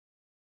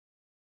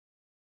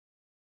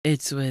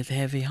It's with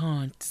heavy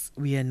hearts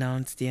we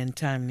announce the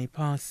untimely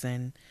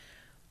passing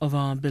of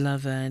our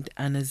beloved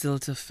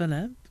Anazilta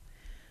Philip,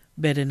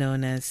 better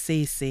known as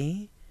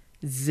Cece,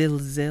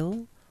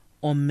 Zilzil,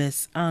 or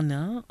Miss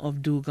Anna of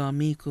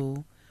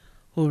Miku,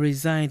 who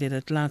resided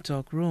at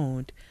Latok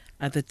Road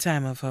at the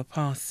time of her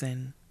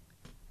passing.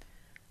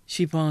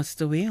 She passed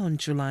away on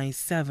July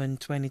 7,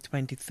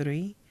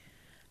 2023,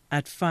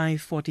 at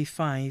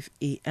 5:45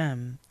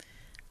 a.m.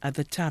 at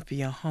the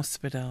Tapia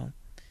Hospital.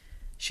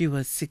 She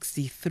was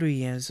 63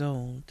 years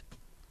old.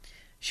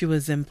 She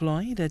was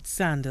employed at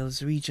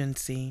Sandals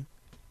Regency.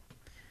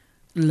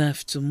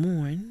 Left to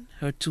mourn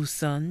her two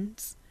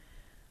sons,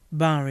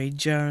 Barry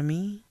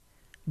Jeremy,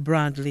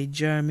 Bradley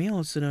Jeremy,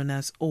 also known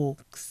as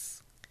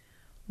Oaks.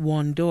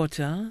 One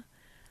daughter,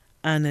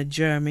 Anna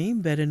Jeremy,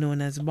 better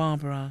known as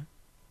Barbara.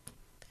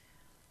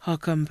 Her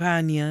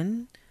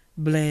companion,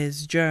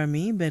 Blaise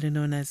Jeremy, better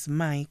known as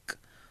Mike,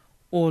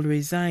 all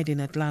residing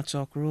at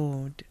Latchock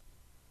Road.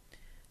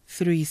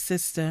 Three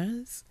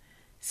sisters,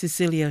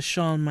 Cecilia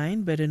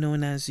Schalmine, better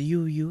known as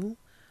Yu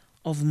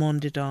of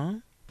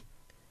Mondador,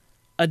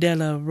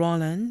 Adela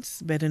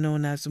Rollins, better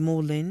known as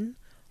Molin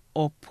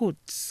or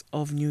Putz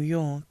of New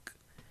York,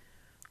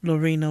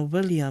 Lorena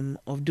William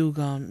of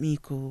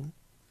Miku.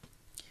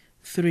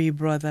 Three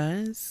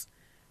brothers,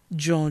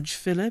 George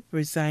Philip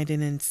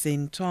residing in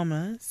St.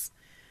 Thomas,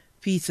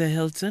 Peter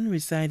Hilton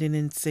residing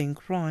in St.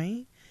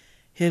 Croix,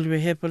 Hilary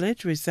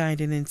Hippolyte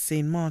residing in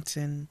St.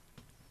 Martin.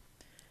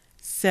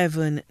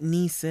 7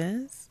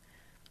 nieces,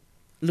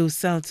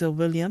 Lucelta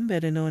William,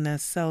 better known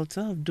as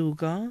Celta of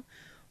Duga,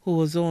 who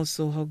was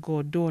also her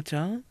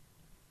goddaughter,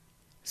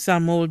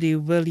 Samoldi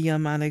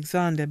William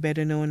Alexander,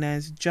 better known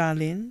as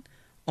Jalin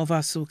of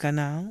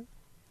Asukanau,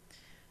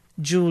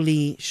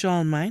 Julie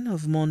Schalmine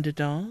of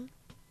Mondador,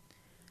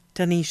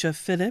 Tanisha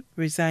Philip,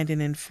 residing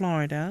in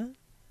Florida,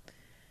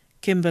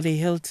 Kimberly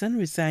Hilton,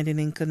 residing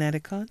in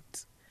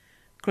Connecticut,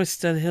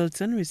 Crystal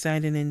Hilton,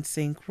 residing in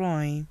St.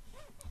 Croix,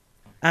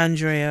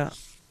 Andrea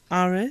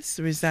Aris,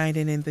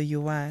 residing in the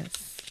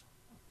U.S.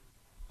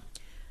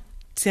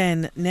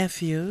 10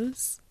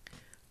 nephews,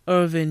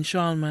 Irvin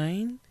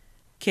Schalmine,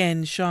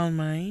 Ken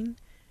Schalmine,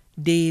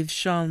 Dave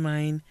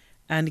Schalmine,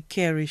 and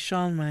Kerry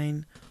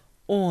Schalmine,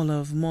 all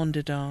of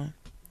Mondador,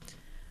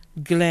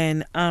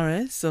 Glenn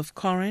Aris of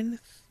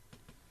Corinth,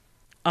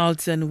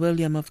 Alton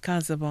William of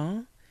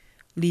Casabon,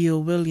 Leo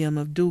William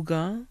of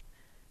Duga,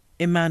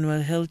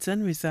 Emmanuel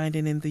Hilton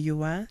residing in the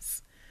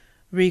U.S.,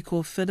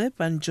 Rico Philip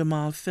and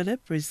Jamal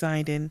Philip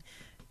residing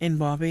in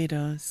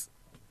Barbados.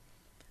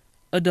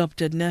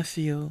 Adopted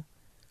nephew,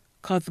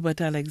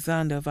 Cuthbert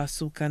Alexander of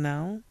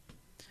Asukanau.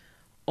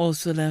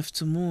 Also left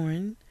to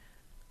mourn,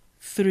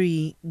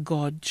 3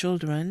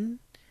 godchildren,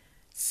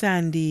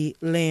 Sandy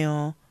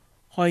Leo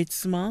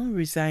Hoitzma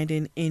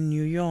residing in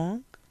New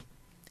York,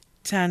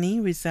 Tanny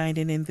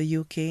residing in the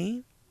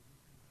UK,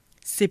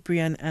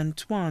 Cyprian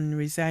Antoine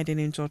residing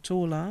in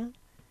Tortola,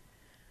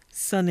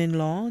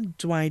 son-in-law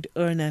Dwight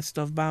Ernest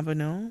of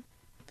Babonneau,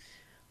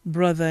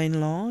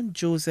 brother-in-law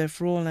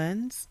Joseph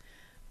Rowlands,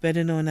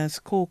 better known as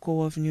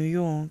Coco of New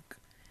York,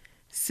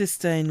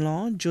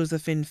 sister-in-law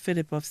Josephine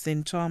Philip of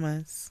St.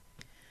 Thomas,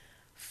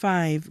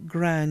 5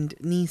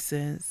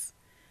 grand-nieces,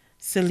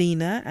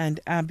 Selena and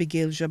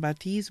Abigail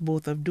Jabatis,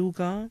 both of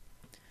Duga,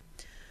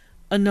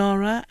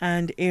 Honora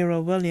and Era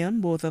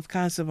William, both of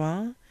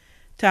Casabon,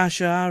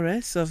 Tasha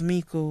Aris of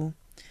Miku,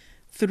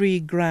 3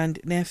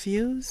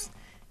 grand-nephews,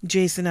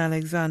 Jason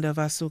Alexander of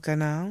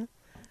Asukanau,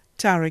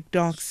 Tarek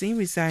Doxy,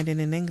 residing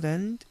in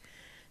England,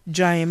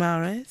 Jaime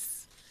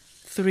Aris,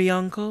 3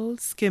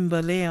 uncles,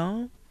 Kimber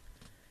Leon,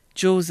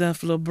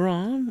 Joseph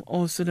LeBron,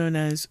 also known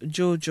as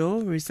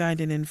Jojo,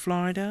 residing in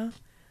Florida,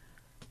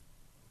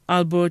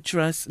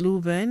 Albertrus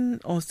Lubin,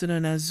 also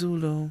known as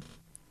Zulu,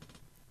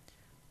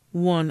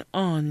 1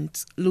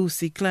 aunt,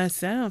 Lucy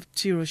Klesser of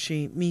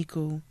Tiroshi,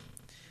 Miku,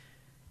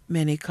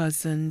 many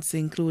cousins,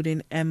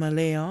 including Emma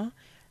Leo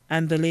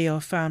and the Leo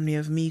family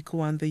of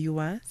Miku and the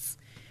U.S.,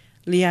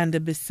 Leander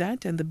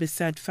Bissett and the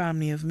Bissett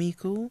family of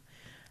Miku,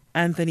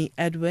 Anthony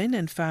Edwin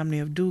and family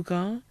of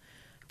Duga,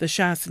 the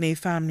Chassenay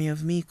family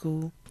of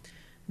Miku,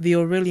 the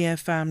Aurelia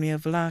family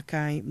of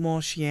Lakai,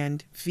 Moshi,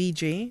 and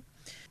Vijay,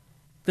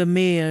 the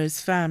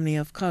Mayers family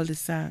of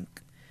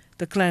Cul-de-Sac,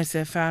 the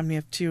Clerset family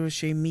of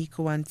Tiroche,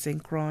 Miku, and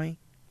St. Croix.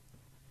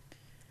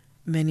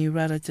 Many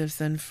relatives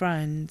and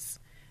friends,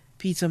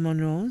 Peter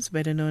Monroe's,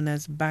 better known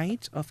as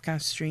Bite of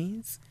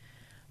Castries,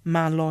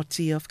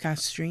 Malotti of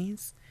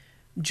Castries,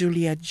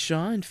 Juliette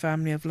Jean and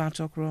family of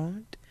Lattock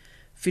Road,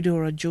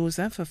 Fedora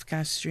Joseph of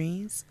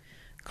Castries,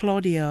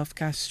 Claudia of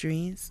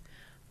Castries,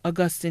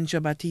 Augustine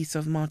Jabatis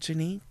of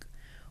Martinique,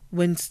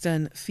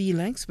 Winston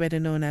Felix, better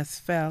known as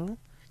Fell,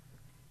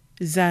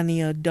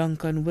 Zania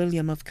Duncan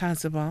William of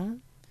Casabon,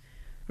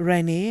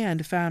 Renee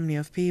and family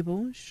of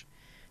Pebouche,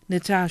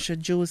 Natasha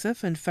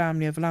Joseph and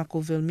family of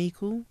Lacoville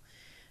Miku,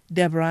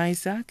 Deborah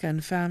Isaac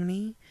and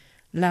family,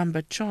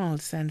 Lambert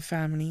Charles and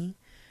family,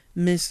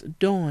 Miss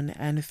Dawn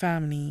and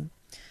family,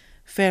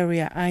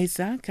 Feria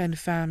Isaac and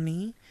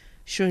family,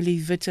 Shirley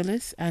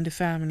Vitalis and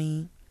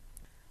family,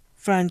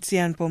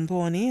 Franciane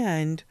Pomponi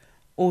and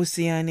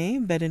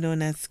Oceane, better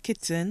known as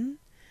Kitten,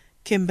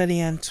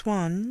 Kimberly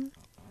Antoine,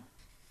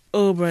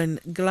 Urban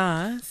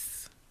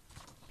Glass,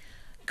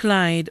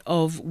 Clyde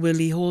of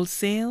Willie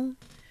Wholesale,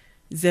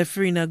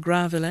 Zephyrina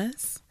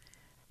Graveles,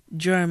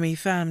 Jeremy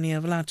family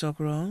of Lattock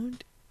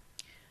Road,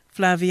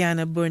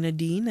 Flaviana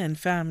Bernadine and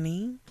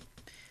family,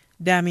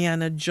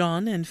 Damiana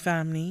John and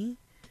family,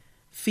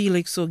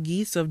 Felix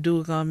Ogis of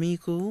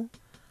Dugamiku,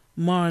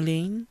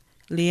 Marlene,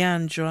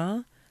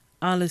 Leandra,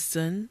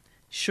 Allison,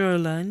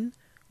 Sherlin,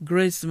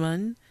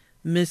 Grisman,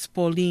 Miss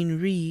Pauline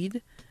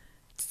Reed,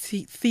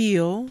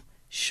 Theo,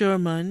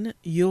 Sherman,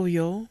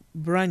 Yo-Yo,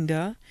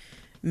 Brenda,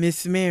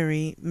 Miss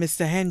Mary,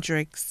 Mr.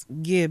 Hendricks,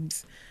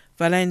 Gibbs,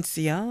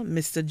 Valencia,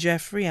 Mr.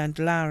 Jeffrey and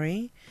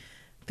Larry,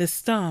 the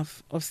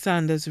staff of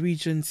Sanders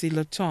Regency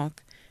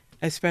Lattock,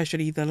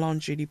 especially the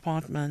laundry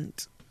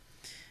department.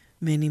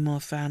 Many more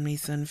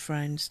families and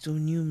friends, too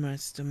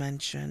numerous to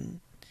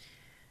mention.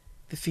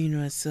 The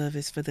funeral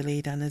service for the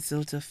late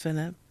Anazilta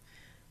Philip,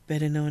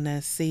 better known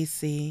as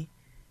Cece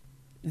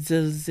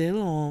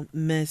Zilzil or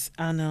Miss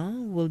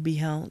Anna, will be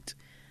held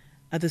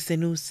at the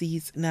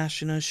Senussis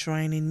National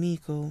Shrine in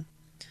Miko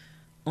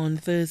on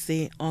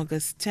Thursday,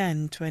 August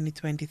 10,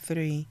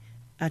 2023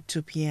 at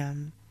 2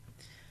 p.m.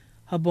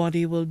 Her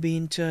body will be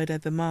interred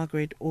at the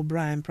Margaret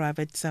O'Brien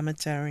Private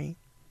Cemetery.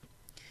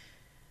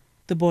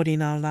 The body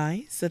now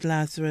lies at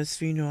Lazarus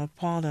Funeral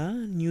Parlor,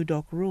 New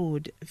Dock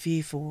Road,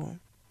 V4.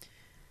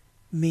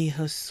 May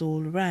her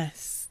soul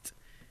rest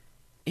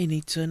in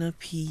eternal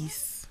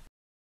peace.